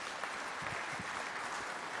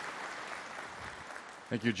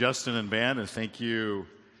Thank you, Justin and Ben, and thank you,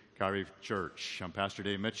 Calvary Church. I'm Pastor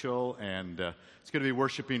Dave Mitchell, and it's good to be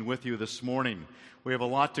worshiping with you this morning. We have a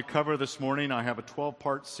lot to cover this morning. I have a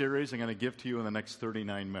 12-part series I'm going to give to you in the next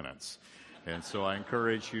 39 minutes. And so I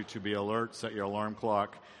encourage you to be alert, set your alarm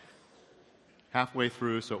clock halfway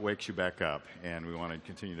through so it wakes you back up. And we want to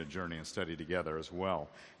continue to journey and study together as well.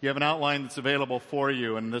 You have an outline that's available for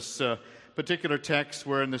you. In this particular text,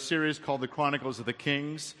 we're in the series called The Chronicles of the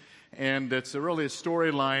Kings. And it's really a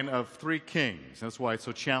storyline of three kings. That's why it's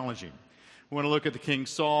so challenging. We want to look at the King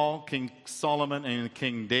Saul, King Solomon, and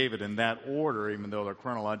King David in that order, even though they're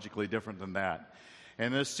chronologically different than that.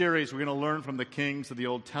 And in this series, we're going to learn from the kings of the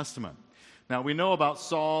Old Testament. Now, we know about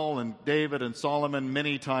Saul and David and Solomon.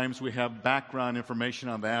 Many times we have background information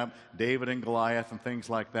on that, David and Goliath and things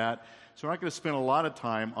like that. So we're not going to spend a lot of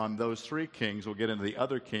time on those three kings. We'll get into the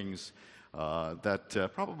other kings that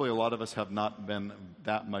probably a lot of us have not been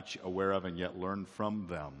that much aware of and yet learned from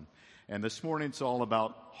them. And this morning it's all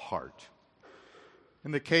about heart.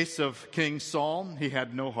 In the case of King Saul, he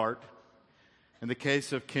had no heart. In the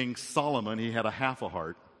case of King Solomon, he had a half a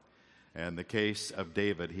heart. And in the case of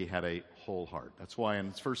David, he had a whole heart. That's why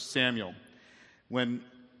in 1 Samuel, when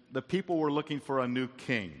the people were looking for a new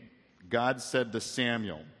king, God said to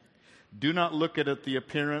Samuel, "Do not look at the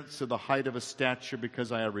appearance or the height of his stature,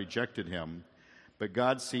 because I have rejected him. But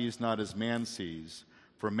God sees not as man sees.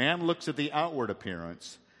 For man looks at the outward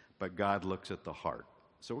appearance, but God looks at the heart."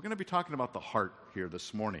 So we're going to be talking about the heart here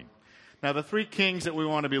this morning. Now, the three kings that we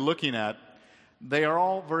want to be looking at, they are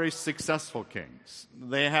all very successful kings.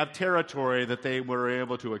 They have territory that they were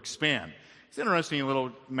able to expand. It's an interesting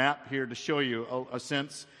little map here to show you a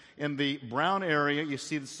sense. In the brown area, you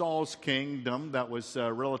see Saul's kingdom that was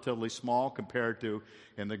relatively small compared to,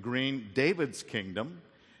 in the green, David's kingdom.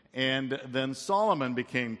 And then Solomon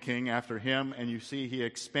became king after him, and you see he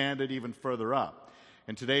expanded even further up.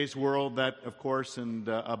 In today's world, that, of course, and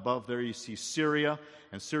above there you see Syria,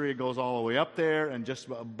 and Syria goes all the way up there, and just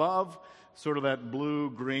above, sort of that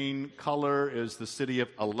blue-green color, is the city of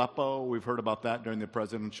Aleppo. We've heard about that during the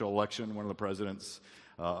presidential election. One of the president's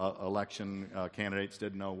election candidates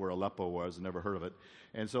didn't know where Aleppo was, never heard of it.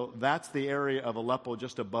 And so that's the area of Aleppo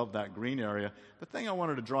just above that green area. The thing I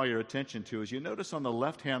wanted to draw your attention to is you notice on the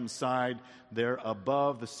left-hand side there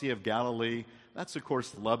above the Sea of Galilee, that's, of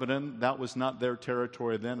course, Lebanon. That was not their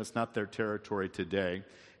territory then. It's not their territory today.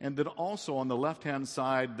 And then also on the left-hand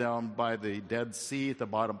side down by the Dead Sea, at the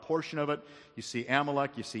bottom portion of it, you see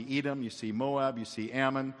Amalek, you see Edom, you see Moab, you see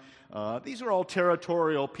Ammon. These are all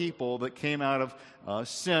territorial people that came out of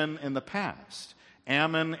sin in the past.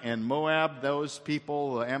 Ammon and Moab, those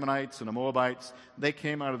people, the Ammonites and the Moabites, they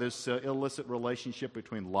came out of this illicit relationship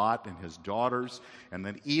between Lot and his daughters. And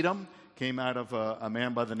then Edom came out of a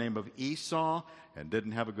man by the name of Esau and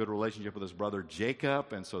didn't have a good relationship with his brother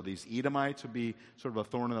Jacob. And so these Edomites would be sort of a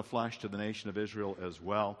thorn in the flesh to the nation of Israel as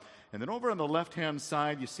well. And then over on the left-hand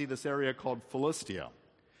side, you see this area called Philistia.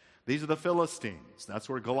 These are the Philistines. That's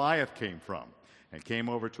where Goliath came from and came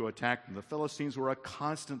over to attack them. The Philistines were a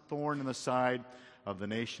constant thorn in the side of the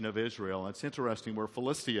nation of Israel. And it's interesting where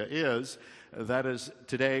Philistia is. That is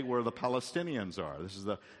today where the Palestinians are. This is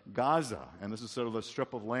the Gaza, and this is sort of the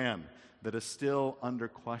strip of land that is still under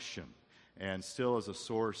question and still is a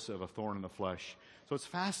source of a thorn in the flesh. So it's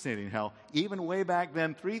fascinating how even way back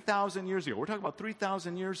then, 3,000 years ago, we're talking about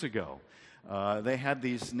 3,000 years ago, they had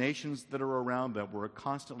these nations that are around that were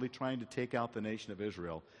constantly trying to take out the nation of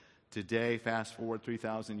Israel. Today, fast forward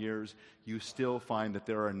 3,000 years, you still find that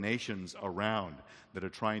there are nations around that are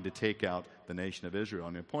trying to take out the nation of Israel.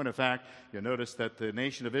 And in point of fact, you'll notice that the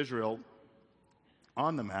nation of Israel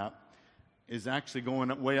on the map is actually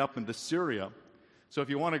going way up into Syria. So if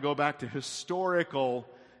you want to go back to historical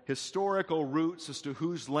roots as to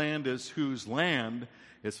whose land is whose land,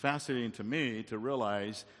 it's fascinating to me to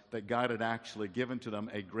realize that God had actually given to them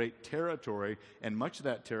a great territory, and much of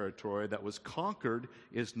that territory that was conquered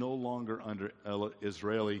is no longer under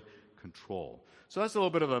Israeli control. So that's a little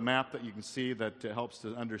bit of a map that you can see that helps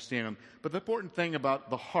to understand. But the important thing about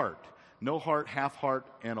the heart, no heart, half heart,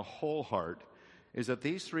 and a whole heart, is that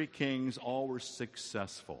these three kings all were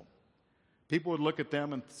successful. People would look at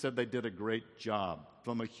them and said they did a great job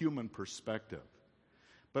from a human perspective.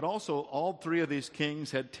 But also, all three of these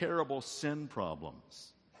kings had terrible sin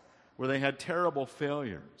problems, where they had terrible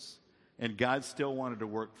failures, and God still wanted to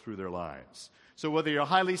work through their lives. So whether you're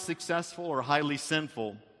highly successful or highly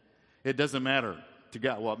sinful, it doesn't matter to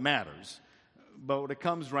God. Well, it matters. But when it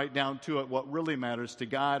comes right down to it, what really matters to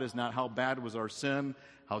God is not how bad was our sin,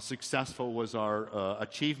 how successful was our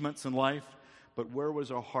achievements in life, but where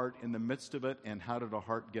was our heart in the midst of it, and how did our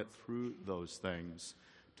heart get through those things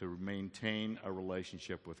to maintain a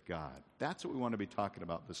relationship with God. That's what we want to be talking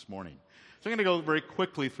about this morning. So I'm going to go very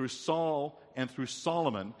quickly through Saul and through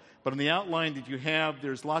Solomon, but in the outline that you have,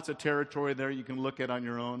 there's lots of territory there you can look at on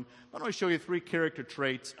your own. I want to show you 3 character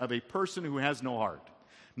traits of a person who has no heart.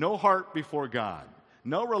 No heart before God.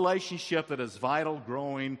 No relationship that is vital,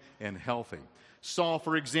 growing, and healthy. Saul,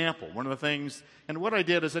 for example, one of the things, and what I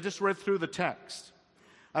did is I just read through the text.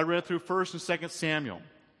 I read through 1 and 2 Samuel.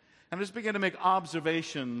 And I just began to make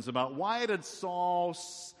observations about why did Saul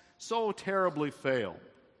so terribly fail?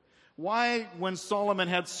 Why, when Solomon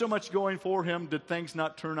had so much going for him, did things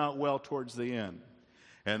not turn out well towards the end?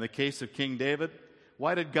 And in the case of King David,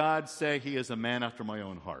 why did God say he is a man after my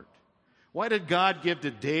own heart? Why did God give to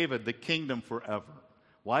David the kingdom forever?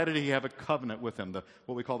 Why did he have a covenant with him,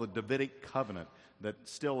 what we call the Davidic covenant that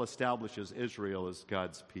still establishes Israel as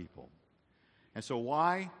God's people? And so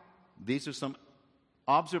why? These are some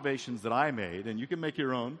observations that I made, and you can make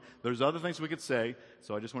your own. There's other things we could say,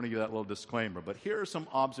 so I just want to give that little disclaimer. But here are some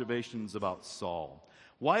observations about Saul.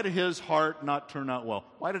 Why did his heart not turn out well?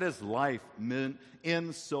 Why did his life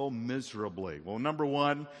end so miserably? Well, number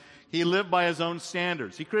one, he lived by his own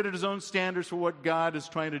standards. He created his own standards for what God is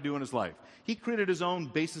trying to do in his life. He created his own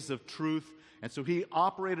basis of truth, and so he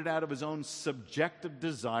operated out of his own subjective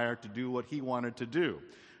desire to do what he wanted to do.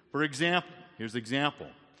 For example, here's an example.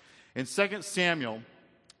 In 2 Samuel,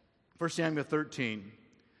 1 Samuel 13,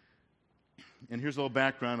 and here's a little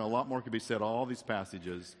background, a lot more could be said, all these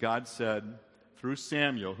passages. God said through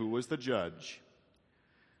Samuel, who was the judge,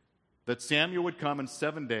 that Samuel would come in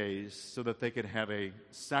 7 days so that they could have a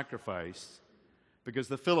sacrifice because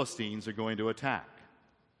the Philistines are going to attack.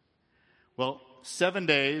 Well, 7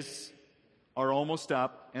 days are almost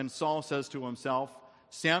up, and Saul says to himself,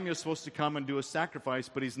 Samuel's supposed to come and do a sacrifice,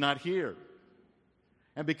 but he's not here.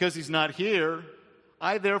 And because he's not here,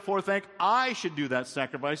 I therefore think I should do that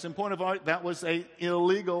sacrifice. In point of fact, that was an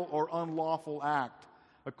illegal or unlawful act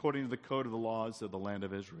according to the code of the laws of the land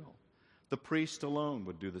of Israel. The priest alone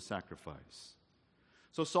would do the sacrifice.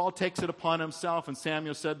 So Saul takes it upon himself, and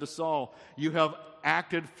Samuel said to Saul, you have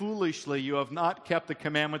acted foolishly. You have not kept the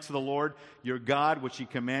commandments of the Lord your God, which he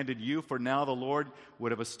commanded you. For now the Lord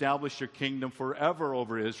would have established your kingdom forever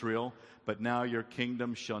over Israel. But now your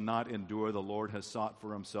kingdom shall not endure. The Lord has sought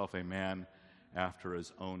for himself a man after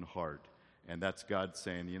his own heart. And that's God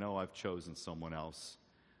saying, I've chosen someone else.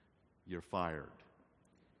 You're fired.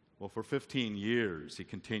 Well, for 15 years, he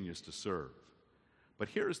continues to serve. But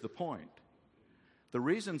here's the point. The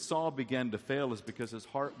reason Saul began to fail is because his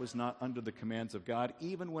heart was not under the commands of God,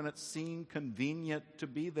 even when it seemed convenient to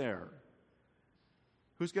be there.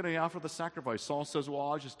 Who's going to offer the sacrifice? Saul says, well,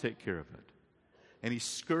 I'll just take care of it. And he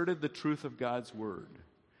skirted the truth of God's word.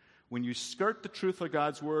 When you skirt the truth of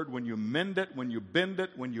God's word, when you mend it, when you bend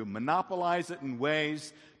it, when you monopolize it in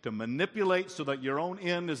ways to manipulate so that your own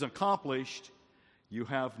end is accomplished, you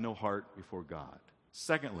have no heart before God.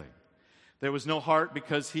 Secondly, there was no heart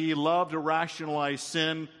because he loved to rationalize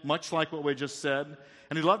sin, much like what we just said,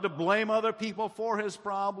 and he loved to blame other people for his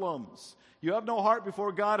problems. You have no heart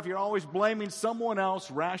before God if you're always blaming someone else,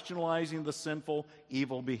 rationalizing the sinful,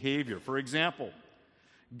 evil behavior. For example,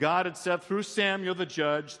 God had said through Samuel the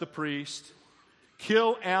judge, the priest,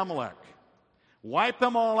 kill Amalek. Wipe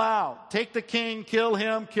them all out. Take the king, kill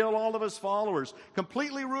him, kill all of his followers.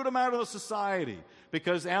 Completely root him out of the society.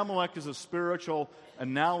 Because Amalek is a spiritual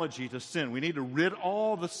analogy to sin. We need to rid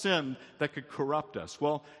all the sin that could corrupt us.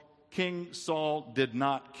 Well, King Saul did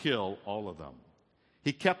not kill all of them.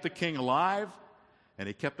 He kept the king alive, and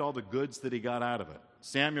he kept all the goods that he got out of it.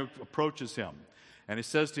 Samuel approaches him, and he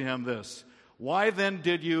says to him this, why then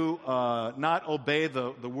did you not obey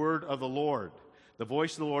the word of the Lord, the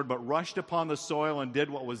voice of the Lord, but rushed upon the soil and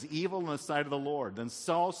did what was evil in the sight of the Lord? Then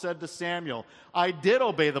Saul said to Samuel, I did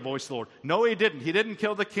obey the voice of the Lord. No, he didn't. He didn't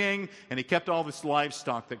kill the king, and he kept all this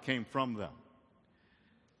livestock that came from them.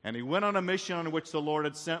 And he went on a mission on which the Lord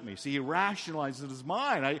had sent me. See, he rationalizes in his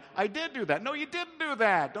mind, I did do that. No, you didn't do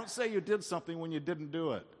that. Don't say you did something when you didn't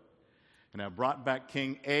do it. And I brought back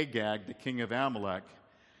King Agag, the king of Amalek,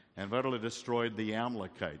 and utterly destroyed the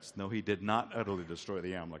Amalekites. No, he did not utterly destroy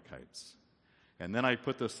the Amalekites. And then I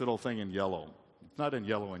put this little thing in yellow. It's not in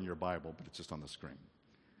yellow in your Bible, but it's just on the screen.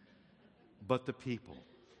 But the people.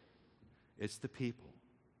 It's the people.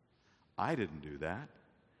 I didn't do that.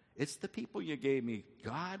 It's the people you gave me,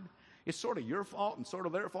 God. It's sort of your fault and sort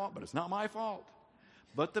of their fault, but it's not my fault.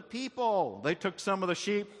 But the people, they took some of the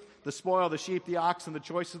sheep, the spoil, the sheep, the oxen, the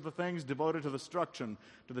choice of the things devoted to the destruction,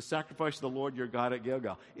 to the sacrifice of the Lord your God at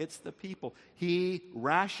Gilgal. It's the people. He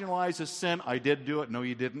rationalizes sin. I did do it. No,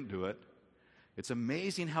 you didn't do it. It's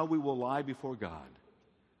amazing how we will lie before God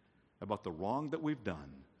about the wrong that we've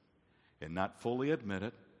done and not fully admit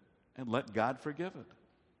it and let God forgive it.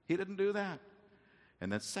 He didn't do that.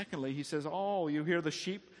 And then secondly, he says, oh, you hear the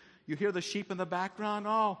sheep in the background?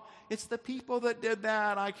 Oh, it's the people that did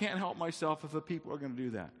that. I can't help myself if the people are going to do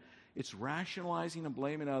that. It's rationalizing and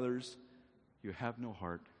blaming others. You have no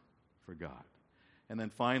heart for God. And then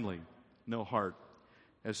finally, no heart.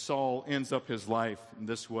 As Saul ends up his life in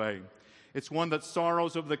this way, it's one that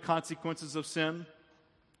sorrows over the consequences of sin,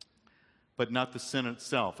 but not the sin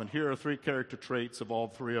itself. And here are three character traits of all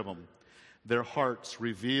three of them. Their hearts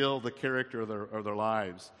reveal the character of their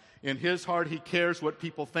lives. In his heart, he cares what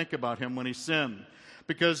people think about him when he sinned.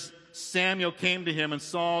 Because Samuel came to him and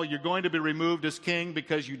Saul, you're going to be removed as king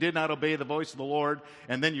because you did not obey the voice of the Lord.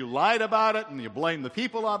 And then you lied about it and you blamed the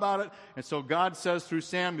people about it. And so God says through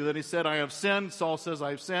Samuel that he said, I have sinned. Saul says,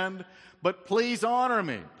 I have sinned. But please honor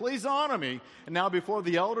me. Please honor me. And now before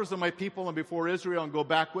the elders of my people and before Israel, and go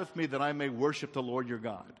back with me that I may worship the Lord your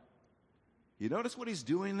God. You notice what he's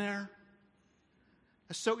doing there?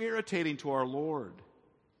 It's so irritating to our Lord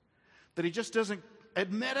that he just doesn't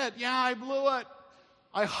admit it. Yeah, I blew it.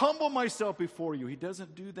 I humble myself before you. He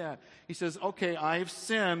doesn't do that. He says, okay, I've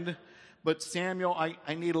sinned, but Samuel,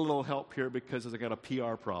 I need a little help here because I got a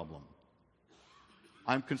PR problem.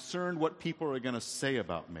 I'm concerned what people are going to say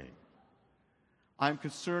about me. I'm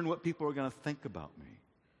concerned what people are going to think about me.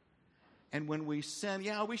 And when we sin,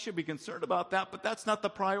 yeah, we should be concerned about that, but that's not the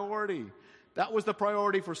priority. That was the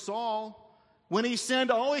priority for Saul. When he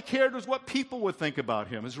sinned, all he cared was what people would think about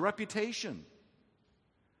him, his reputation.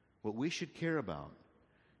 What we should care about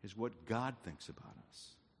is what God thinks about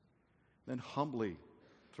us. Then humbly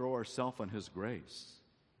throw ourselves on his grace.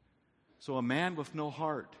 So a man with no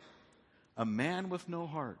heart,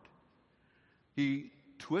 he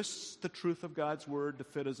twists the truth of God's word to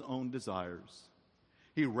fit his own desires.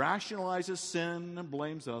 He rationalizes sin and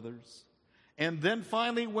blames others. And then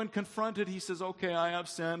finally, when confronted, he says, okay, I have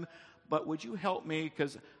sinned, but would you help me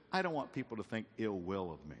because I don't want people to think ill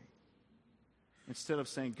will of me. Instead of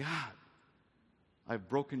saying, God, I've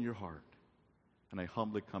broken your heart, and I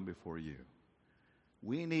humbly come before you.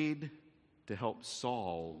 We need to help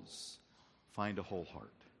Saul's find a whole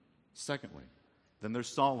heart. Secondly, then there's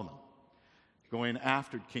Solomon. Going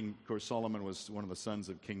after King, of course, Solomon was one of the sons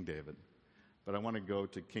of King David. But I want to go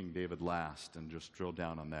to King David last and just drill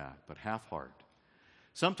down on that. But half heart.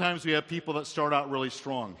 Sometimes we have people that start out really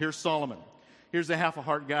strong. Here's Solomon. Here's a half a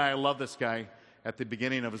heart guy. I love this guy at the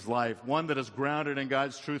beginning of his life. One that is grounded in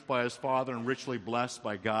God's truth by his father and richly blessed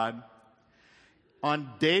by God. On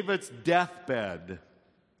David's deathbed,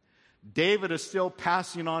 David is still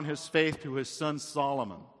passing on his faith to his son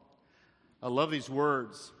Solomon. I love these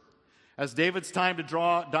words. As David's time to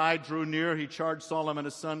die drew near, he charged Solomon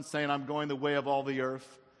his son, saying, I'm going the way of all the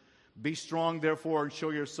earth. Be strong, therefore, and show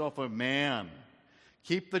yourself a man.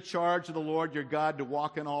 Keep the charge of the Lord your God to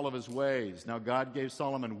walk in all of his ways. Now God gave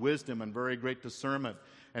Solomon wisdom and very great discernment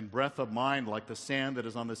and breadth of mind like the sand that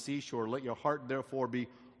is on the seashore. Let your heart, therefore, be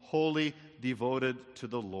wholly devoted to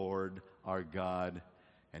the Lord our God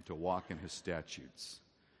and to walk in his statutes.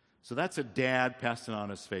 So that's a dad passing on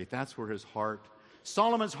his faith. That's where his heart.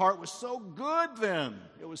 Solomon's heart was so good then.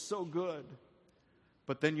 It was so good.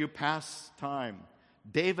 But then you pass time.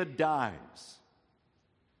 David dies.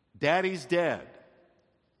 Daddy's dead.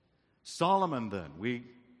 Solomon then, we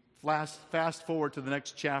fast forward to the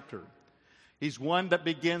next chapter. He's one that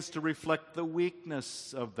begins to reflect the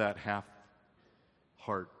weakness of that half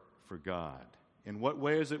heart for God. In what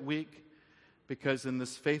way is it weak? Because in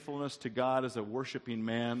this faithfulness to God as a worshiping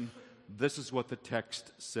man, this is what the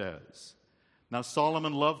text says. Now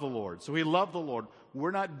Solomon loved the Lord, so he loved the Lord.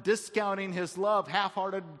 We're not discounting his love.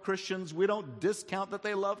 Half-hearted Christians, we don't discount that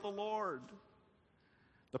they love the Lord.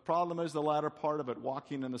 The problem is the latter part of it,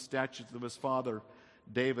 walking in the statutes of his father,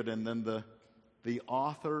 David, and then the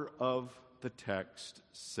author of the text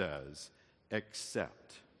says,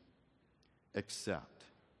 except.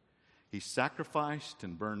 He sacrificed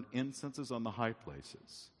and burned incenses on the high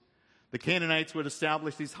places. The Canaanites would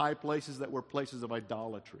establish these high places that were places of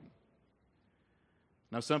idolatry.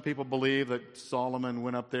 Now, some people believe that Solomon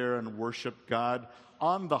went up there and worshiped God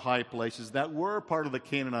on the high places that were part of the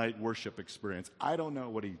Canaanite worship experience. I don't know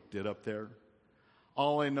what he did up there.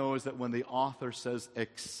 All I know is that when the author says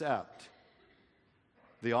except,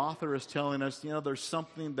 the author is telling us, there's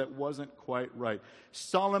something that wasn't quite right.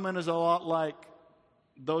 Solomon is a lot like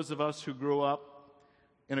those of us who grew up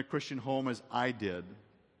in a Christian home as I did.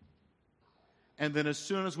 And then as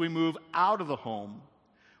soon as we move out of the home,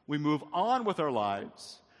 we move on with our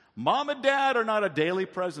lives. Mom and dad are not a daily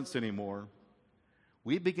presence anymore.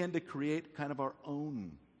 We begin to create kind of our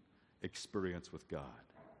own experience with God.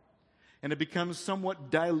 And it becomes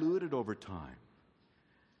somewhat diluted over time.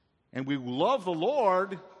 And we love the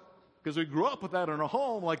Lord because we grew up with that in our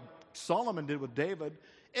home like Solomon did with David,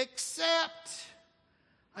 except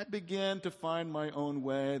I begin to find my own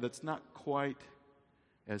way that's not quite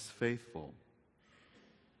as faithful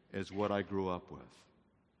as what I grew up with.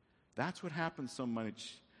 That's what happens so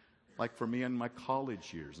much, like for me in my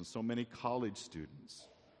college years and so many college students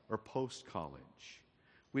or post-college.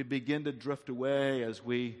 We begin to drift away as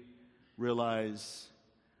we realize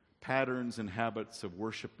patterns and habits of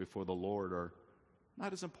worship before the Lord are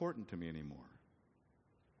not as important to me anymore.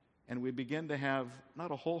 And we begin to have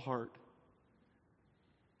not a whole heart,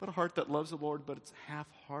 but a heart that loves the Lord, but it's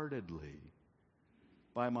half-heartedly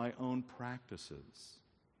by my own practices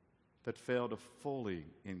that fail to fully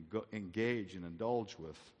engage and indulge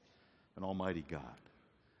with an almighty God.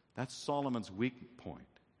 That's Solomon's weak point.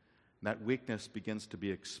 That weakness begins to be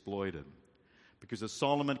exploited. Because as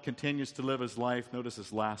Solomon continues to live his life, notice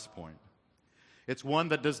his last point. It's one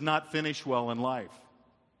that does not finish well in life.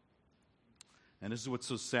 And this is what's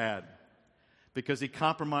so sad. Because he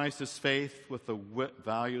compromised his faith with the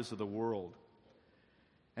values of the world.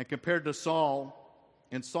 And compared to Saul,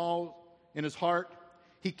 in his heart,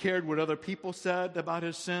 he cared what other people said about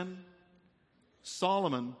his sin.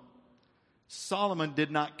 Solomon did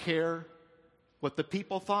not care what the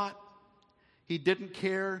people thought. He didn't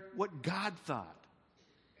care what God thought.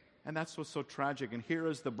 And that's what's so tragic. And here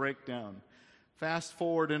is the breakdown. Fast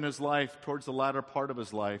forward in his life, towards the latter part of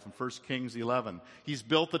his life, in 1 Kings 11. He's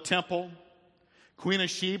built the temple. Queen of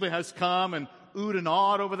Sheba has come and oohed and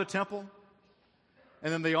awed over the temple.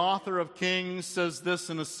 And then the author of Kings says this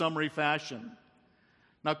in a summary fashion.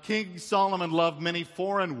 Now, King Solomon loved many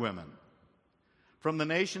foreign women from the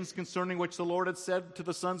nations concerning which the Lord had said to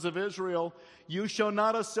the sons of Israel, you shall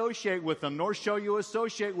not associate with them, nor shall you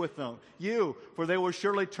associate with them, for they will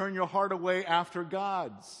surely turn your heart away after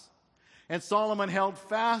gods. And Solomon held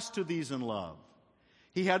fast to these in love.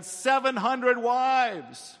 He had 700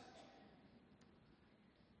 wives.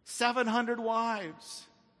 700 wives.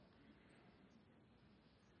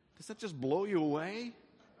 Does that just blow you away?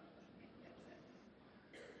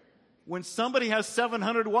 When somebody has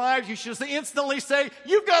 700 wives, you should instantly say,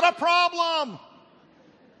 you've got a problem.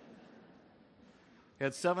 He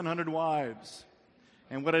had 700 wives.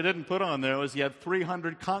 And what I didn't put on there was he had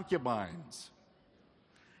 300 concubines.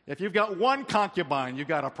 If you've got one concubine, you've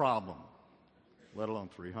got a problem, let alone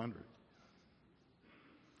 300.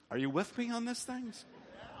 Are you with me on this thing? It's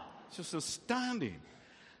just astounding.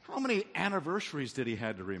 How many anniversaries did he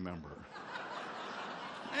have to remember?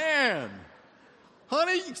 Man.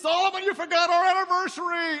 Honey, Solomon, you forgot our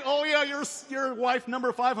anniversary. Oh, yeah, your wife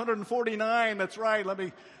number 549. That's right. Let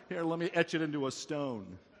me etch it into a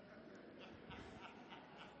stone.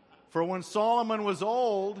 For when Solomon was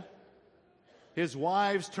old, his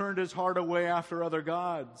wives turned his heart away after other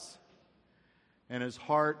gods. And his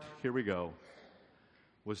heart, here we go,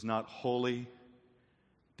 was not wholly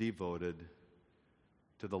devoted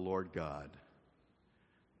to the Lord God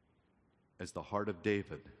as the heart of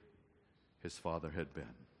David, his father, had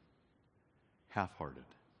been. Half-hearted.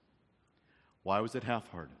 Why was it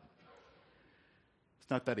half-hearted? It's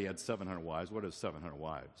not that he had 700 wives. What is 700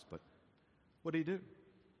 wives? But what did he do?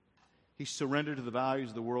 He surrendered to the values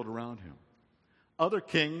of the world around him. Other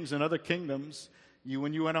kings and other kingdoms,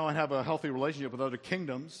 when you went out and have a healthy relationship with other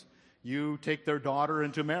kingdoms, you take their daughter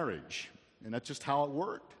into marriage. And that's just how it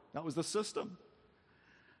worked. That was the system.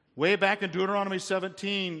 Way back in Deuteronomy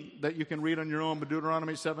 17, that you can read on your own, but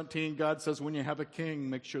Deuteronomy 17, God says when you have a king,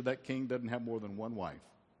 make sure that king doesn't have more than one wife.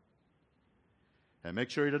 And make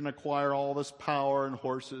sure he doesn't acquire all this power and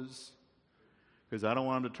horses, because I don't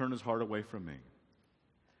want him to turn his heart away from me.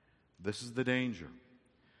 This is the danger.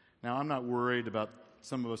 Now, I'm not worried about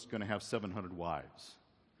some of us going to have 700 wives.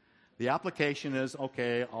 The application is,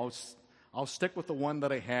 okay, I'll stick with the one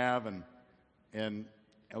that I have, and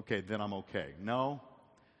okay, then I'm okay. No.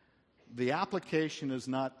 The application is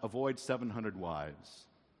not avoid 700 wives.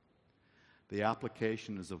 The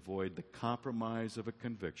application is avoid the compromise of a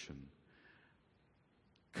conviction,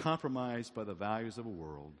 compromised by the values of a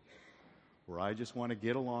world, where I just want to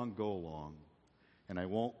get along, go along, and I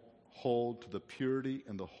won't hold to the purity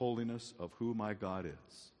and the holiness of who my God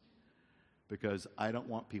is, because I don't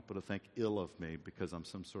want people to think ill of me because I'm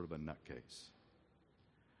some sort of a nutcase.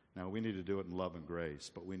 Now, we need to do it in love and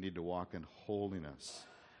grace, but we need to walk in holiness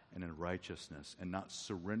and in righteousness, and not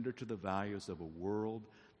surrender to the values of a world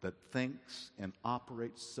that thinks and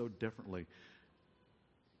operates so differently.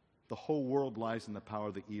 The whole world lies in the power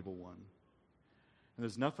of the evil one. And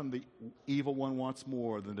there's nothing the evil one wants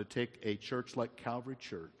more than to take a church like Calvary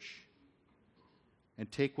Church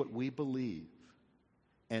and take what we believe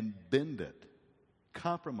and bend it,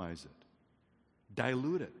 compromise it,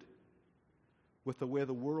 dilute it with the way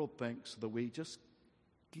the world thinks so that we just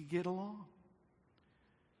get along.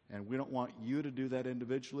 And we don't want you to do that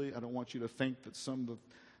individually. I don't want you to think that some of the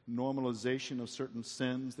normalization of certain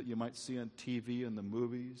sins that you might see on TV and the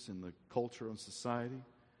movies and the culture and society,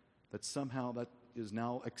 that somehow that is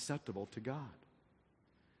now acceptable to God.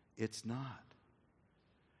 It's not.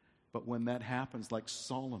 But when that happens, like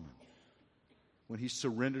Solomon, when he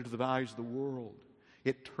surrendered to the values of the world,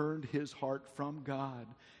 it turned his heart from God,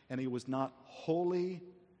 and he was not wholly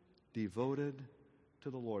devoted to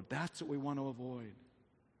the Lord. That's what we want to avoid.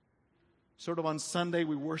 Sort of on Sunday,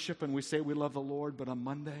 we worship and we say we love the Lord, but on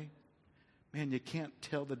Monday, man, you can't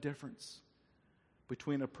tell the difference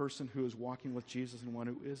between a person who is walking with Jesus and one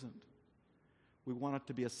who isn't. We want it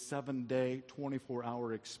to be a 7-day,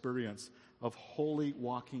 24-hour experience of holy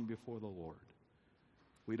walking before the Lord.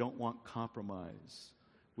 We don't want compromise.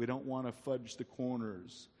 We don't want to fudge the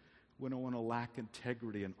corners. We don't want to lack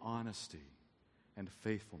integrity and honesty and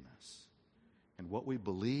faithfulness. And what we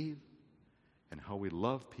believe and how we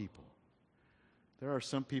love people. There are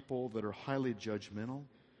some people that are highly judgmental,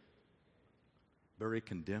 very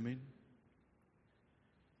condemning.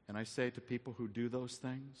 And I say to people who do those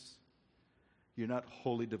things, you're not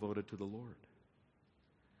wholly devoted to the Lord.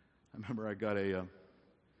 I remember I got I don't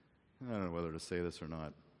know whether to say this or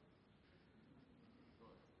not.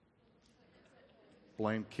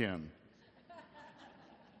 Blame Ken.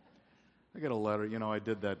 I got a letter. I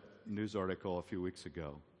did that news article a few weeks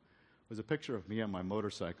ago. It was a picture of me on my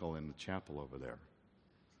motorcycle in the chapel over there.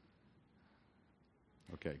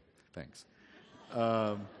 Okay, thanks.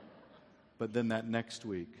 But then that next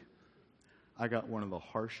week, I got one of the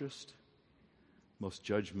harshest, most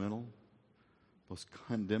judgmental, most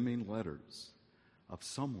condemning letters of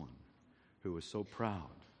someone who was so proud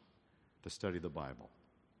to study the Bible.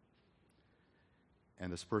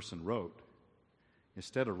 And this person wrote,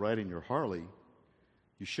 instead of riding your Harley,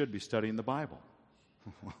 you should be studying the Bible.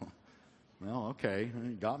 Well, okay,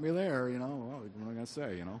 you got me there, what am I going to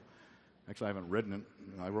say, Actually, I haven't written it.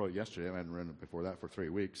 I wrote it yesterday. I hadn't written it before that for 3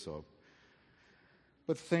 weeks. So,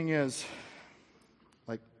 but the thing is,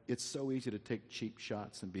 it's so easy to take cheap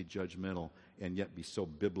shots and be judgmental and yet be so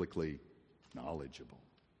biblically knowledgeable.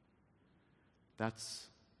 That's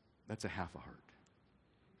a half a heart.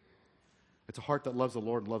 It's a heart that loves the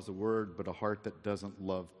Lord and loves the Word, but a heart that doesn't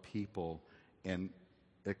love people and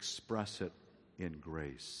express it in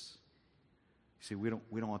grace. You see, we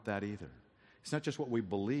don't want that either. It's not just what we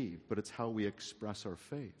believe, but it's how we express our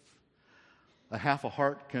faith. A half a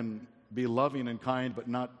heart can be loving and kind, but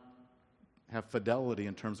not have fidelity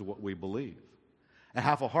in terms of what we believe. A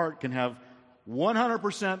half a heart can have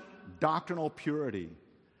 100% doctrinal purity,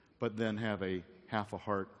 but then have a half a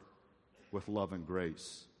heart with love and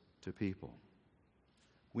grace to people.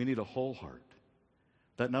 We need a whole heart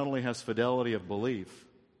that not only has fidelity of belief,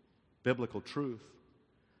 biblical truth,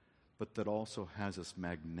 but that also has this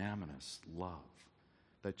magnanimous love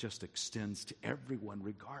that just extends to everyone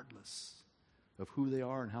regardless of who they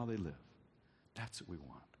are and how they live. That's what we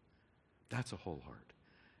want. That's a whole heart.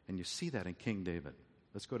 And you see that in King David.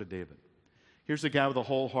 Let's go to David. Here's a guy with a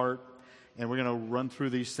whole heart, and we're going to run through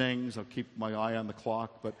these things. I'll keep my eye on the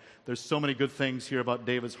clock, but there's so many good things here about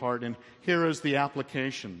David's heart, and here is the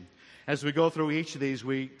application. As we go through each of these,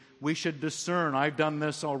 we should discern. I've done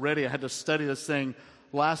this already. I had to study this thing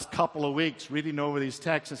last couple of weeks, reading over these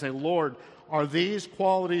texts and say, Lord, are these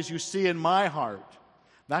qualities you see in my heart?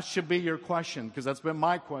 That should be your question, because that's been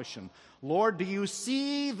my question. Lord, do you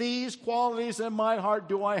see these qualities in my heart?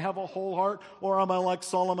 Do I have a whole heart? Or am I like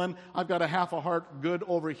Solomon? I've got a half a heart good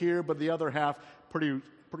over here, but the other half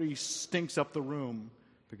pretty stinks up the room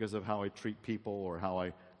because of how I treat people or how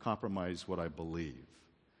I compromise what I believe.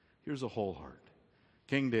 Here's a whole heart.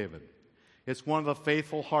 King David. It's one of the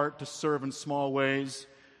faithful heart to serve in small ways,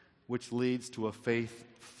 which leads to a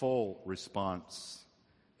faithful response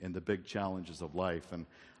in the big challenges of life. And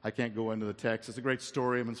I can't go into the text. It's a great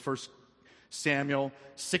story. It's 1 Samuel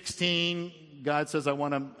 16. God says,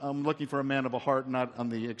 I'm looking for a man of a heart, not on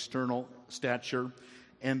the external stature.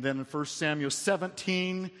 And then in 1 Samuel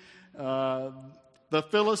 17, the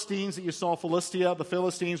Philistines that you saw, Philistia, the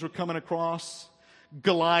Philistines were coming across.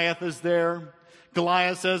 Goliath is there.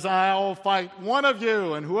 Goliath says, I'll fight one of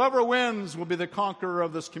you, and whoever wins will be the conqueror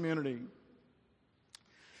of this community.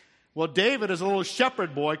 Well, David is a little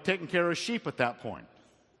shepherd boy taking care of sheep at that point.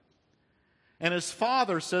 And his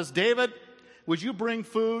father says, David, would you bring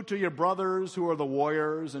food to your brothers who are the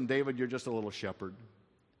warriors? And David, you're just a little shepherd.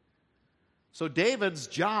 So David's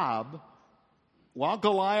job while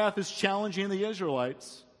Goliath is challenging the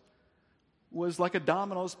Israelites, was like a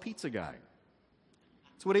Domino's pizza guy.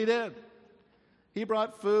 That's what he did. He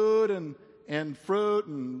brought food and fruit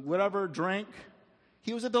and whatever, drink.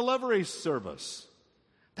 He was a delivery service.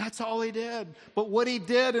 That's all he did. But what he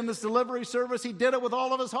did in this delivery service, he did it with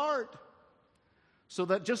all of his heart. So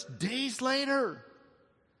that just days later,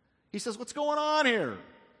 he says, what's going on here?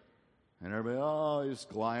 And everybody, oh, he's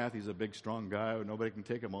Goliath. He's a big, strong guy. Nobody can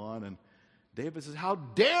take him on. And David says, how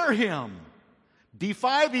dare him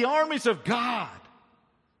defy the armies of God?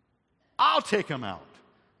 I'll take him out.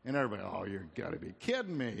 And everybody, oh, you've got to be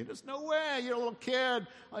kidding me. There's no way. You're a little kid.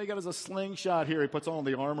 All you got is a slingshot here. He puts all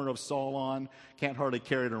the armor of Saul on. Can't hardly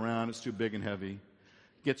carry it around. It's too big and heavy.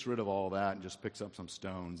 Gets rid of all that and just picks up some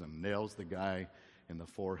stones and nails the guy in the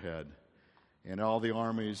forehead. And all the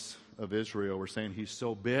armies of Israel were saying, he's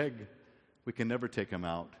so big, we can never take him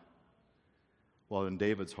out. Well, in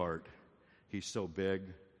David's heart, he's so big,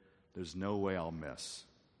 there's no way I'll miss.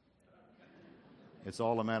 It's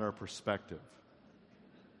all a matter of perspective.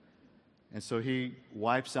 And so he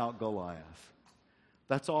wipes out Goliath.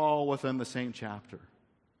 That's all within the same chapter.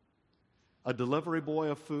 A delivery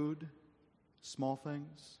boy of food, small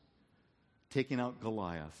things, taking out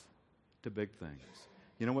Goliath to big things.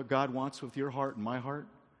 You know what God wants with your heart and my heart?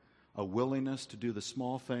 A willingness to do the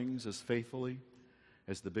small things as faithfully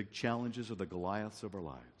as the big challenges or the Goliaths of our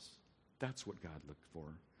lives. That's what God looked for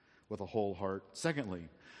with a whole heart. Secondly,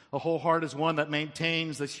 a whole heart is one that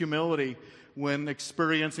maintains this humility when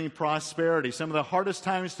experiencing prosperity. Some of the hardest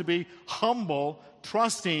times to be humble,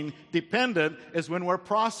 trusting, dependent is when we're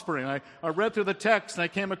prospering. I read through the text and I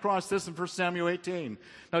came across this in 1 Samuel 18.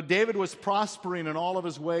 Now, David was prospering in all of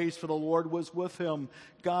his ways, for the Lord was with him.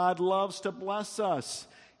 God loves to bless us.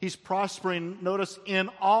 He's prospering, notice, in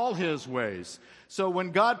all his ways. So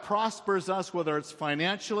when God prospers us, whether it's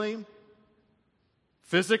financially,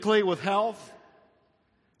 physically with health,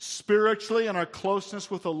 spiritually in our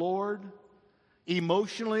closeness with the Lord,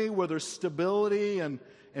 emotionally where there's stability and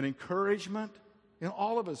encouragement, in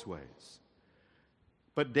all of his ways.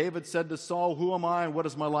 But David said to Saul, who am I and what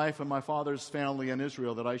is my life and my father's family in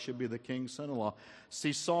Israel that I should be the king's son-in-law?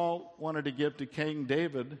 See, Saul wanted to give to King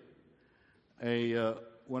David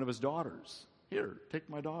one of his daughters. Here, take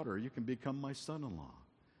my daughter. You can become my son-in-law.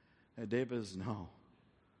 And David says, no,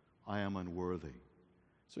 I am unworthy.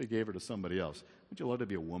 So he gave her to somebody else. Would you love to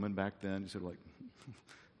be a woman back then? He said, like,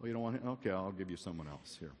 well, you don't want him? Okay, I'll give you someone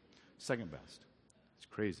else here. Second best. It's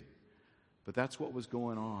crazy. But that's what was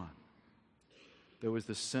going on. There was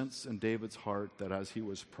this sense in David's heart that as he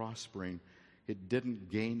was prospering, it didn't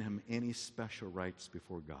gain him any special rights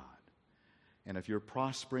before God. And if you're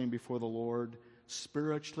prospering before the Lord,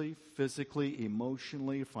 spiritually, physically,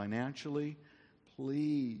 emotionally, financially,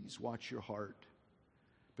 please watch your heart,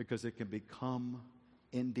 because it can become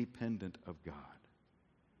independent of God.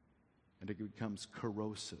 And it becomes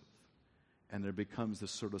corrosive. And there becomes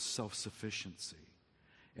this sort of self-sufficiency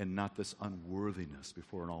and not this unworthiness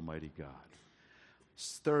before an almighty God.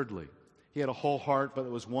 Thirdly, he had a whole heart, but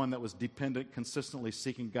it was one that was dependent, consistently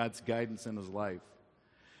seeking God's guidance in his life.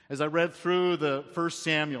 As I read through the 1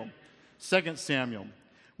 Samuel, 2 Samuel,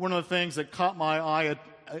 one of the things that caught my eye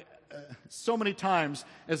so many times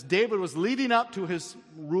as David was leading up to his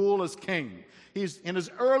rule as king. He's in his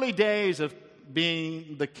early days of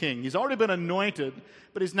being the king. He's already been anointed,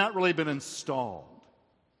 but he's not really been installed.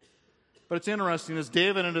 But it's interesting, as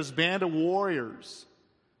David and his band of warriors,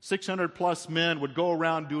 600 plus men, would go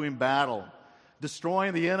around doing battle,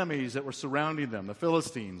 destroying the enemies that were surrounding them, the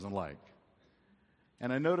Philistines and like.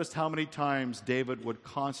 And I noticed how many times David would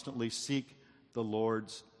constantly seek the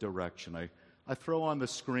Lord's direction. I throw on the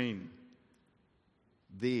screen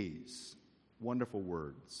these wonderful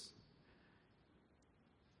words.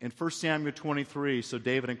 In 1 Samuel 23, so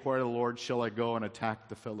David inquired of the Lord, shall I go and attack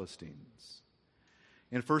the Philistines?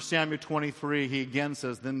 In 1 Samuel 23, he again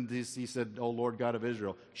says, then he said, O Lord God of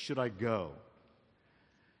Israel, should I go?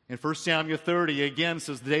 In 1 Samuel 30, he again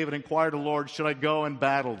says, David inquired of the Lord, should I go and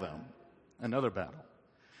battle them? Another battle.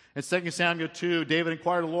 In 2 Samuel 2, David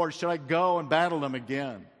inquired of the Lord, should I go and battle them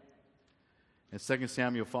again? In 2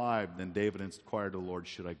 Samuel 5, then David inquired of the Lord,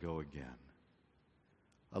 should I go again?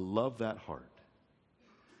 I love that heart.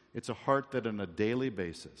 It's a heart that on a daily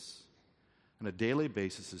basis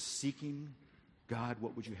is seeking God,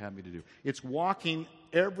 what would you have me to do? It's walking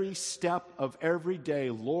every step of every day.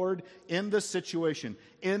 Lord, in this situation,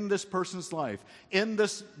 in this person's life, in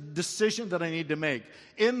this decision that I need to make,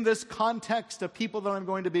 in this context of people that I'm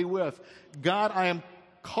going to be with, God, I am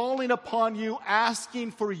calling upon you,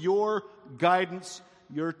 asking for your guidance,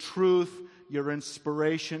 your truth, your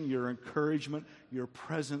inspiration, your encouragement, your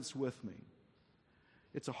presence with me.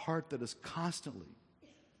 It's a heart that is constantly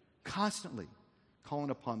calling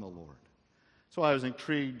upon the Lord. So I was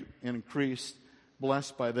intrigued and increased,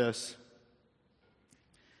 blessed by this.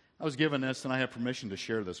 I was given this, and I have permission to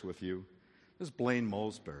share this with you. This is Blaine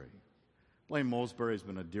Molesbury. Blaine Molesbury has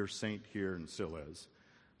been a dear saint here and still is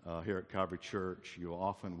here at Calvary Church. You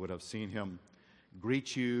often would have seen him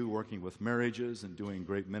greet you, working with marriages and doing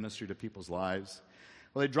great ministry to people's lives.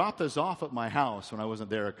 Well, they dropped this off at my house when I wasn't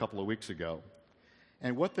there a couple of weeks ago.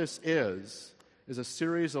 And what this is a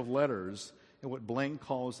series of letters in what Blaine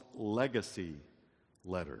calls legacy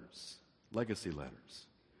letters. Legacy letters.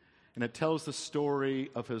 And it tells the story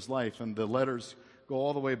of his life. And the letters go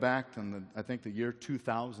all the way back to, I think, the year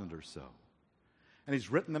 2000 or so. And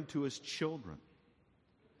he's written them to his children.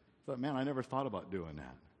 I thought, man, I never thought about doing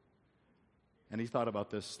that. And he thought about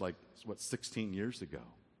this, 16 years ago.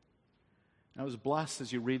 And I was blessed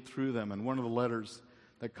as you read through them. And one of the letters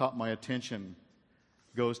that caught my attention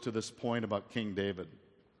goes to this point about King David.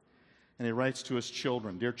 And he writes to his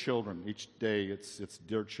children, dear children. Each day it's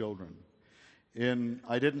dear children.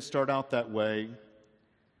 I didn't start out that way.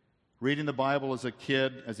 Reading the Bible as a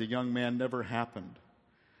kid, as a young man, never happened.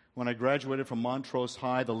 When I graduated from Montrose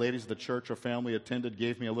High, the ladies of the church our family attended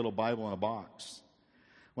gave me a little Bible in a box.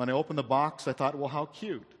 When I opened the box, I thought, well, how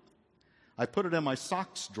cute. I put it in my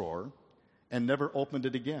socks drawer and never opened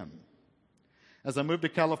it again. As I moved to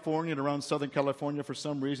California and around Southern California, for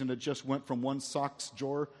some reason, it just went from one socks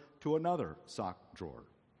drawer to another sock drawer.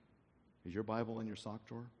 Is your Bible in your sock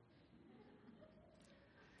drawer?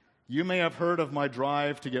 You may have heard of my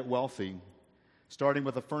drive to get wealthy, starting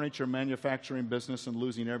with a furniture manufacturing business and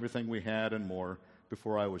losing everything we had and more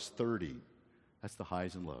before I was 30. That's the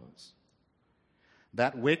highs and lows.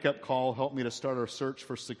 That wake-up call helped me to start a search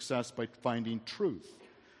for success by finding truth,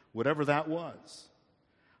 whatever that was.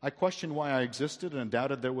 I questioned why I existed and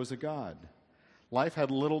doubted there was a God. Life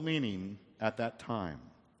had little meaning at that time.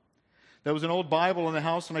 There was an old Bible in the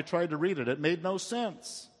house, and I tried to read it. It made no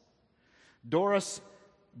sense. Doris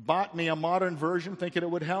bought me a modern version thinking it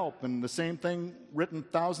would help, and the same thing written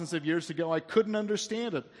thousands of years ago. I couldn't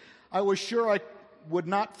understand it. I was sure I would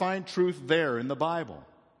not find truth there in the Bible.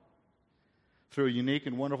 Through a unique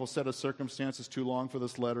and wonderful set of circumstances too long for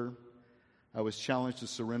this letter, I was challenged to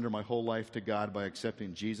surrender my whole life to God by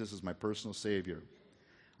accepting Jesus as my personal Savior.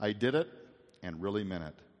 I did it and really meant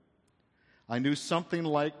it. I knew something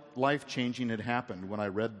like life-changing had happened when I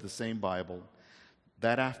read the same Bible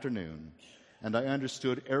that afternoon, and I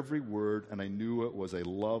understood every word, and I knew it was a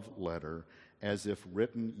love letter as if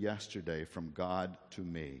written yesterday from God to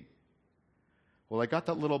me. Well, I got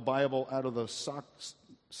that little Bible out of the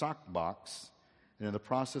sock box, and in the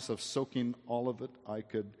process of soaking all I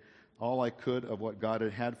could of what God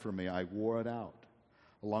had for me, I wore it out,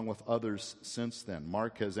 along with others since then.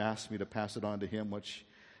 Mark has asked me to pass it on to him,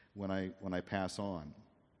 when I pass on.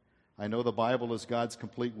 I know the Bible is God's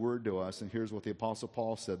complete word to us, and here's what the Apostle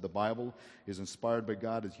Paul said. The Bible is inspired by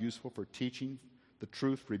God, is useful for teaching the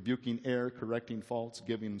truth, rebuking error, correcting faults,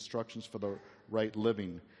 giving instructions for the right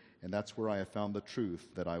living. And that's where I have found the truth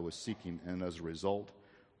that I was seeking, and as a result,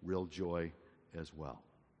 real joy as well.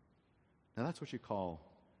 Now that's what you call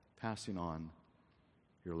passing on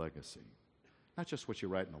your legacy. Not just what you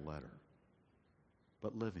write in a letter,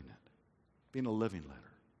 but living it. Being a living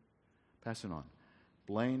letter. Passing on.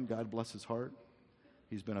 Blaine, God bless his heart.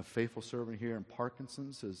 He's been a faithful servant here, and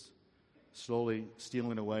Parkinson's is slowly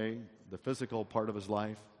stealing away the physical part of his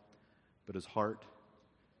life, but his heart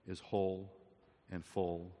is whole and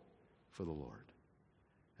full for the Lord.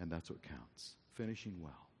 And that's what counts. Finishing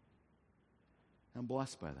well. I'm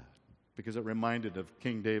blessed by that because it reminded of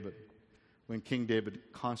King David, when King David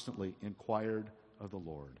constantly inquired of the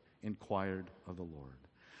Lord. Inquired of the Lord.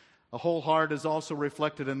 A whole heart is also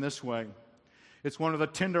reflected in this way. It's one of the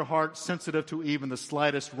tender hearts, sensitive to even the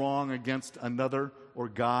slightest wrong against another or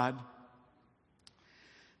God.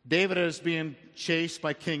 David is being chased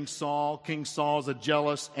by King Saul. King Saul is a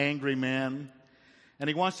jealous, angry man. And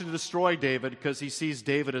he wants to destroy David because he sees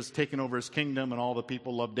David as taking over his kingdom, and all the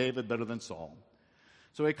people love David better than Saul.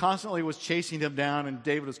 So he constantly was chasing him down, and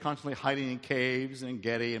David was constantly hiding in caves and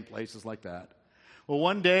En-Gedi and places like that. Well,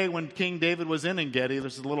 one day when King David was in En-Gedi,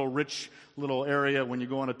 there's a little rich little area. When you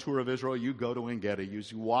go on a tour of Israel, you go to En-Gedi. You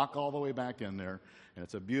walk all the way back in there, and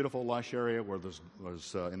it's a beautiful, lush area where there's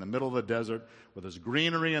in the middle of the desert, where there's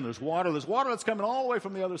greenery and there's water. There's water that's coming all the way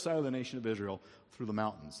from the other side of the nation of Israel through the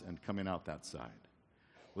mountains and coming out that side.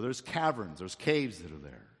 Well, there's caverns, there's caves that are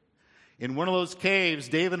there. In one of those caves,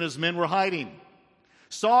 David and his men were hiding.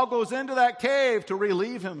 Saul goes into that cave to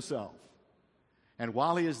relieve himself. And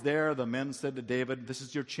while he is there, the men said to David, "This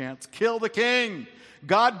is your chance. Kill the king.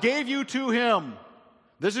 God gave you to him.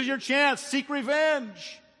 This is your chance. Seek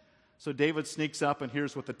revenge. So David sneaks up, and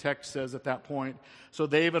here's what the text says at that point. So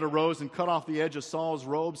David arose and cut off the edge of Saul's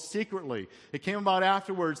robe secretly. It came about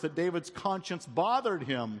afterwards that David's conscience bothered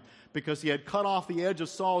him because he had cut off the edge of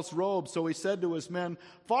Saul's robe. So he said to his men,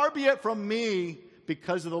 "Far be it from me,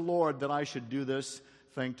 because of the Lord, that I should do this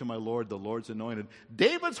thing to my Lord, the Lord's anointed."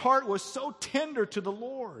 David's heart was so tender to the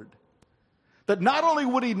Lord that not only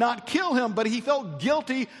would he not kill him, but he felt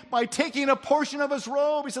guilty by taking a portion of his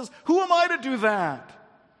robe. He says, "Who am I to do that?"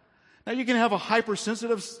 Now, you can have a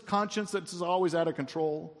hypersensitive conscience that's always out of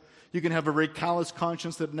control. You can have a very callous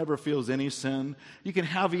conscience that never feels any sin. You can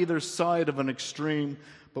have either side of an extreme.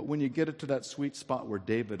 But when you get it to that sweet spot where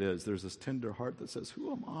David is, there's this tender heart that says,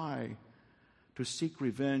 "Who am I to seek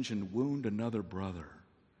revenge and wound another brother?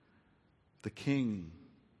 The king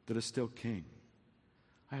that is still king.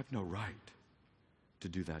 I have no right to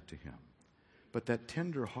do that to him." But that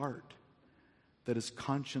tender heart that his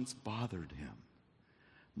conscience bothered him.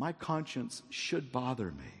 My conscience should bother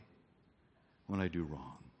me when I do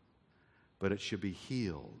wrong, but it should be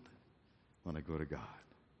healed when I go to God.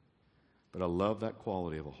 But I love that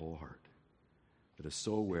quality of a whole heart that is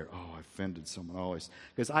so aware, I offended someone always.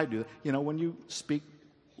 Because I do that. You know, when you speak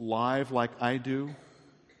live like I do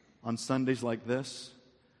on Sundays like this,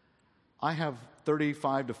 I have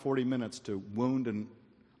 35 to 40 minutes to wound and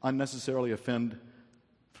unnecessarily offend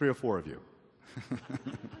 3 or 4 of you.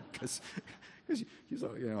 Because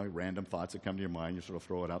random thoughts that come to your mind, you sort of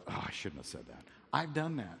throw it out. I shouldn't have said that. I've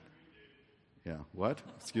done that. Yeah, what?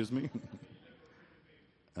 Excuse me?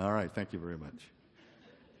 All right, thank you very much.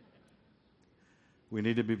 We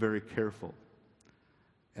need to be very careful,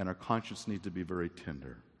 and our conscience needs to be very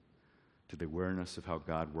tender to the awareness of how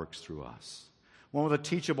God works through us. One with a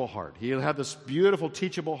teachable heart. He had this beautiful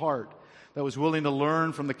teachable heart that was willing to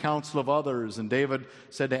learn from the counsel of others. And David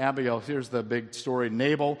said to Abigail, here's the big story.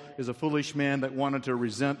 Nabal is a foolish man that wanted to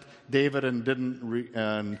resent David and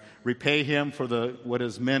didn't repay him for what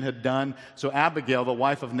his men had done. So Abigail, the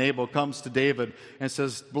wife of Nabal, comes to David and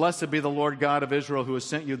says, "Blessed be the Lord God of Israel who has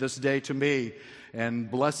sent you this day to me. And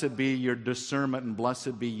blessed be your discernment, and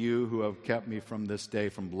blessed be you who have kept me from this day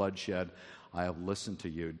from bloodshed. I have listened to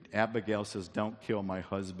you." Abigail says, "Don't kill my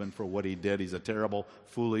husband for what he did. He's a terrible,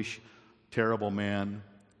 foolish, terrible man."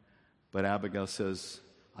 But Abigail says,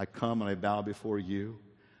 "I come and I bow before you,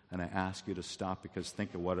 and I ask you to stop, because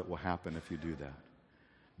think of what it will happen if you do that."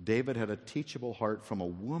 David had a teachable heart from a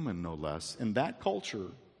woman, no less, in that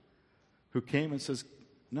culture, who came and says,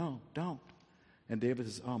 "No, don't." And David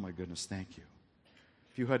says, "Oh my goodness, thank you.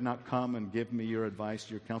 If you had not come and given me your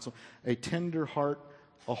advice, your counsel." A tender heart,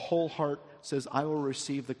 a whole heart says, "I will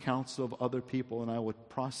receive the counsel of other people, and I will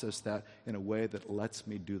process that in a way that lets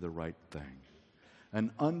me do the right thing."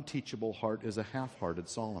 An unteachable heart is a half-hearted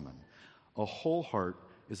Solomon. A whole heart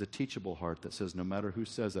is a teachable heart that says, no matter who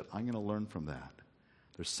says it, I'm going to learn from that.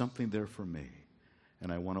 There's something there for me,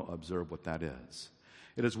 and I want to observe what that is.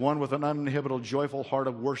 It is one with an uninhibited, joyful heart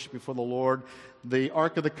of worship before the Lord. The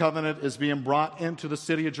Ark of the Covenant is being brought into the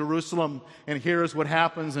city of Jerusalem, and here's what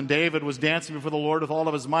happens. And David was dancing before the Lord with all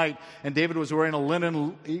of his might, and David was wearing a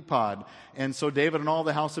linen ephod. And so David and all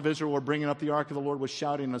the house of Israel were bringing up the Ark of the Lord with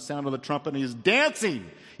shouting and the sound of the trumpet, and he's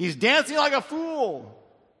dancing. He's dancing like a fool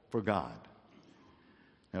for God.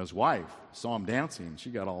 Now his wife saw him dancing, and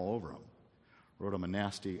she got all over him. Wrote him a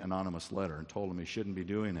nasty anonymous letter and told him he shouldn't be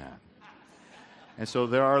doing that. And so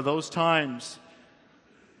there are those times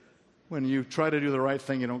when you try to do the right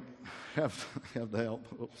thing, you don't have the help.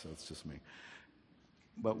 Oops, that's just me.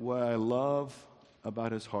 But what I love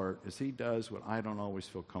about his heart is he does what I don't always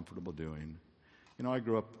feel comfortable doing. You know,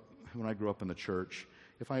 when I grew up in the church,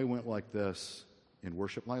 if I went like this in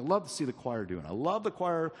worship, I love to see the choir doing it. I love the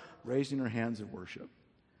choir raising their hands in worship.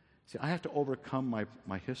 See, I have to overcome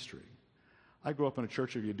my history. I grew up in a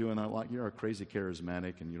church of you doing that, like you're a crazy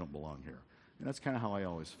charismatic and you don't belong here. And that's kind of how I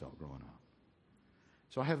always felt growing up.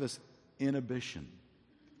 So I have this inhibition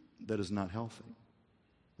that is not healthy.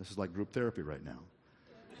 This is like group therapy right now.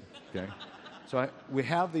 Okay? So we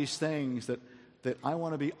have these things that I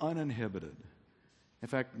want to be uninhibited. In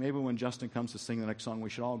fact, maybe when Justin comes to sing the next song,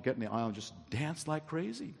 we should all get in the aisle and just dance like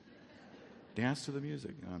crazy. Dance to the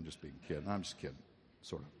music. No, I'm just being kidding. I'm just kidding,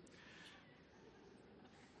 sort of.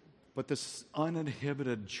 But this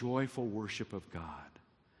uninhibited, joyful worship of God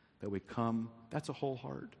that we come, that's a whole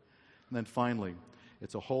heart. And then finally,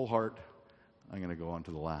 it's a whole heart. I'm going to go on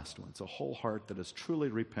to the last one. It's a whole heart that is truly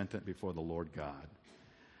repentant before the Lord God.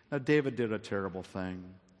 Now, David did a terrible thing.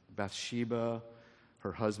 Bathsheba,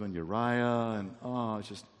 her husband Uriah, and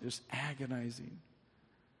it's just agonizing.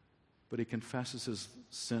 But he confesses his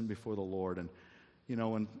sin before the Lord. And, you know,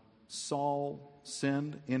 when Saul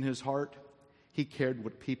sinned in his heart, he cared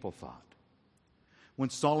what people thought. When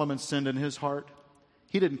Solomon sinned in his heart,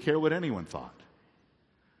 he didn't care what anyone thought.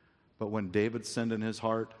 But when David sinned in his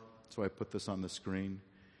heart, so I put this on the screen,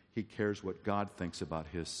 he cares what God thinks about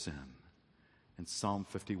his sin. In Psalm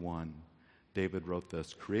 51, David wrote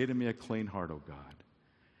this, "Create in me a clean heart, O God,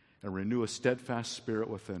 and renew a steadfast spirit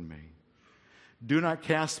within me. Do not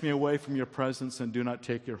cast me away from your presence, and do not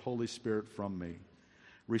take your Holy Spirit from me.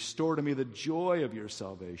 Restore to me the joy of your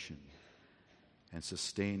salvation, and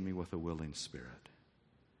sustain me with a willing spirit.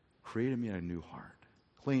 Create in me a new heart,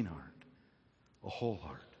 clean heart, a whole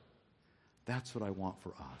heart." That's what I want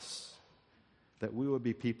for us, that we would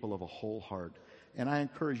be people of a whole heart. And I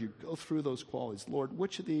encourage you, go through those qualities. Lord,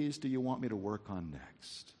 which of these do you want me to work on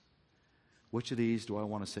next? Which of these do I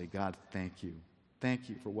want to say, God, thank you. Thank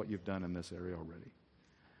you for what you've done in this area already.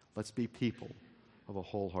 Let's be people of a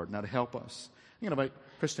whole heart. Now, to help us, I'm going to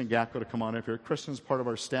invite Kristen Gacko to come on up here. Kristen's part of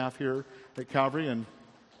our staff here at Calvary, and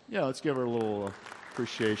yeah, let's give her a little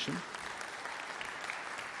appreciation.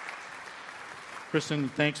 Kristen,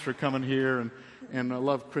 thanks for coming here, and I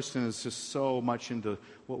love Kristen is just so much into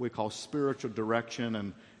what we call spiritual direction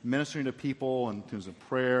and ministering to people in terms of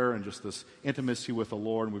prayer and just this intimacy with the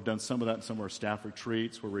Lord. And we've done some of that in some of our staff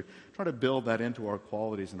retreats where we try to build that into our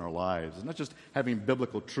qualities in our lives. It's not just having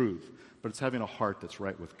biblical truth, but it's having a heart that's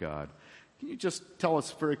right with God. Can you just tell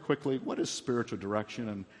us very quickly, what is spiritual direction,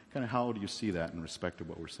 and kind of how do you see that in respect to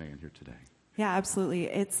what we're saying here today? Yeah, absolutely.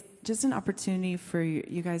 It's just an opportunity for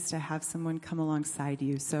you guys to have someone come alongside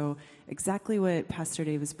you. So exactly what Pastor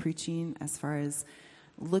Dave was preaching as far as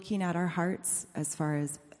looking at our hearts, as far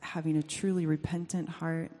as having a truly repentant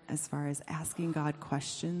heart, as far as asking God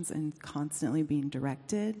questions and constantly being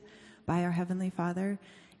directed by our Heavenly Father.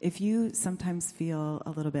 If you sometimes feel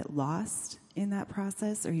a little bit lost in that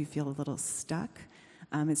process, or you feel a little stuck,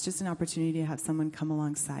 it's just an opportunity to have someone come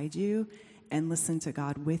alongside you and listen to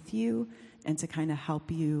God with you, and to kind of help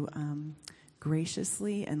you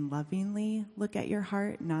graciously and lovingly look at your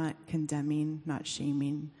heart, not condemning, not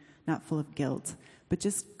shaming, not full of guilt, but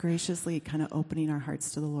just graciously kind of opening our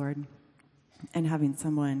hearts to the Lord and having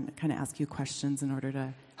someone kind of ask you questions in order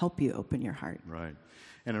to help you open your heart. Right.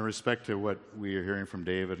 And in respect to what we are hearing from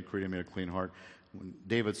David, creating me a clean heart, when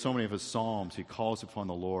David, so many of his Psalms, he calls upon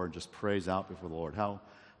the Lord, just prays out before the Lord. How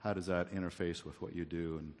does that interface with what you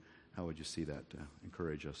do, and how would you see that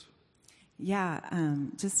encourage us? Yeah,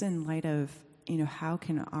 just in light of, how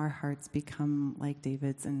can our hearts become like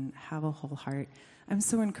David's and have a whole heart? I'm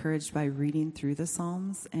so encouraged by reading through the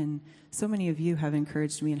Psalms, and so many of you have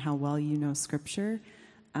encouraged me in how well you know Scripture.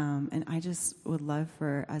 And I just would love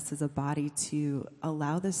for us as a body to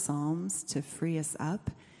allow the Psalms to free us up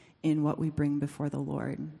in what we bring before the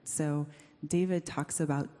Lord. So David talks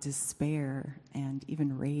about despair and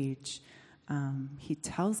even rage. He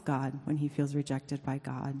tells God when he feels rejected by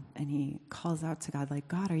God, and he calls out to God like,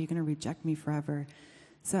 God, are you going to reject me forever?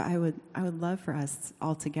 So I would love for us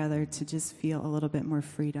all together to just feel a little bit more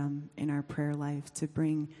freedom in our prayer life, to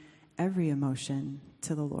bring every emotion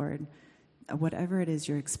to the Lord. Whatever it is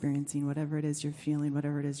you're experiencing, whatever it is you're feeling,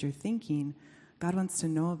 whatever it is you're thinking, God wants to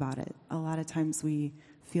know about it. A lot of times we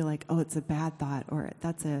feel like, oh, it's a bad thought, or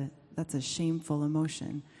that's a shameful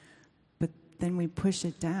emotion. But then we push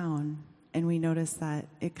it down, and we notice that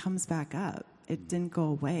it comes back up. It didn't go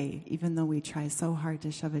away, even though we try so hard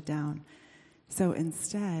to shove it down. So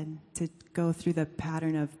instead, to go through the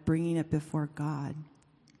pattern of bringing it before God,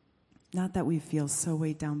 not that we feel so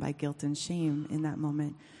weighed down by guilt and shame in that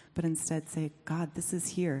moment, but instead say, God, this is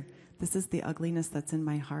here. This is the ugliness that's in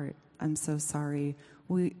my heart. I'm so sorry.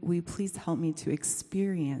 Will you please help me to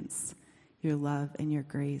experience your love and your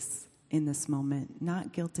grace in this moment,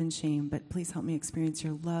 not guilt and shame, but please help me experience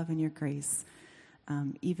your love and your grace,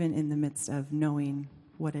 even in the midst of knowing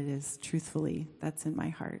what it is truthfully that's in my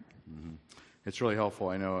heart. Mm-hmm. It's really helpful.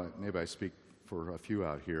 I know maybe I speak for a few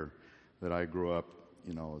out here that I grew up,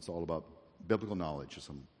 it's all about biblical knowledge.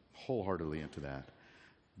 So I'm wholeheartedly into that.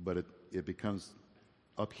 But it becomes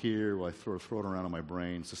up here where I throw it around in my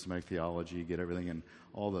brain, systematic theology, get everything, and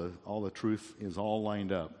all the truth is all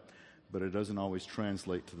lined up. But it doesn't always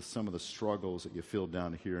translate to some of the struggles that you feel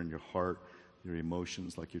down here in your heart, your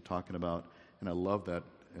emotions, like you're talking about. And I love that,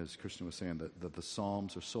 as Kristen was saying, that the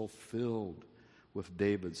Psalms are so filled with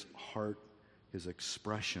David's heart, his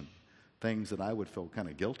expression, things that I would feel kind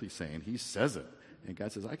of guilty saying. He says it, and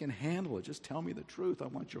God says, I can handle it. Just tell me the truth. I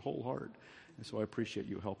want your whole heart. And so I appreciate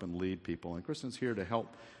you helping lead people. And Kristen's here to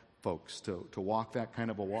help folks to walk that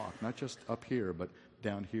kind of a walk, not just up here, but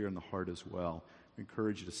down here in the heart as well. I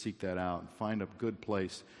encourage you to seek that out and find a good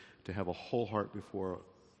place to have a whole heart before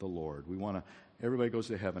the Lord. We want to everybody goes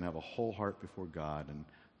to heaven, have a whole heart before God,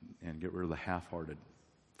 and get rid of the half-hearted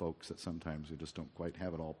folks that sometimes we just don't quite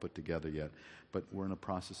have it all put together yet. But we're in a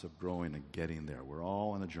process of growing and getting there. We're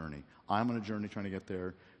all on a journey. I'm on a journey trying to get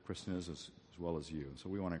there. Kristen is as well as you. So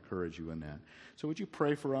we want to encourage you in that. So would you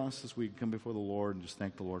pray for us as we come before the Lord and just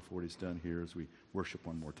thank the Lord for what he's done here as we worship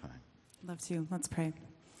one more time? Love to. Let's pray.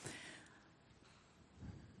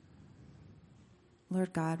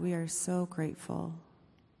 Lord God, we are so grateful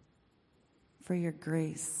for your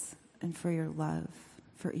grace and for your love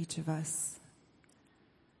for each of us.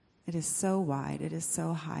 It is so wide, it is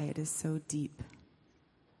so high, it is so deep.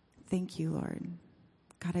 Thank you, Lord.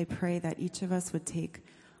 God, I pray that each of us would take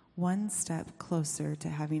one step closer to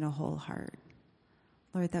having a whole heart.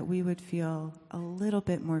 Lord, that we would feel a little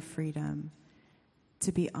bit more freedom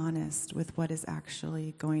to be honest with what is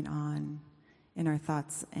actually going on in our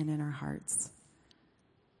thoughts and in our hearts.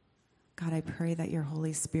 God, I pray that your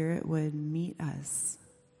Holy Spirit would meet us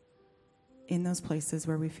in those places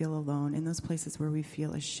where we feel alone, in those places where we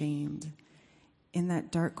feel ashamed, in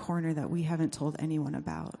that dark corner that we haven't told anyone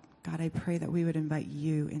about. God, I pray that we would invite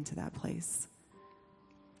you into that place.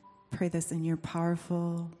 Pray this in your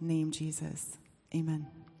powerful name, Jesus. Amen.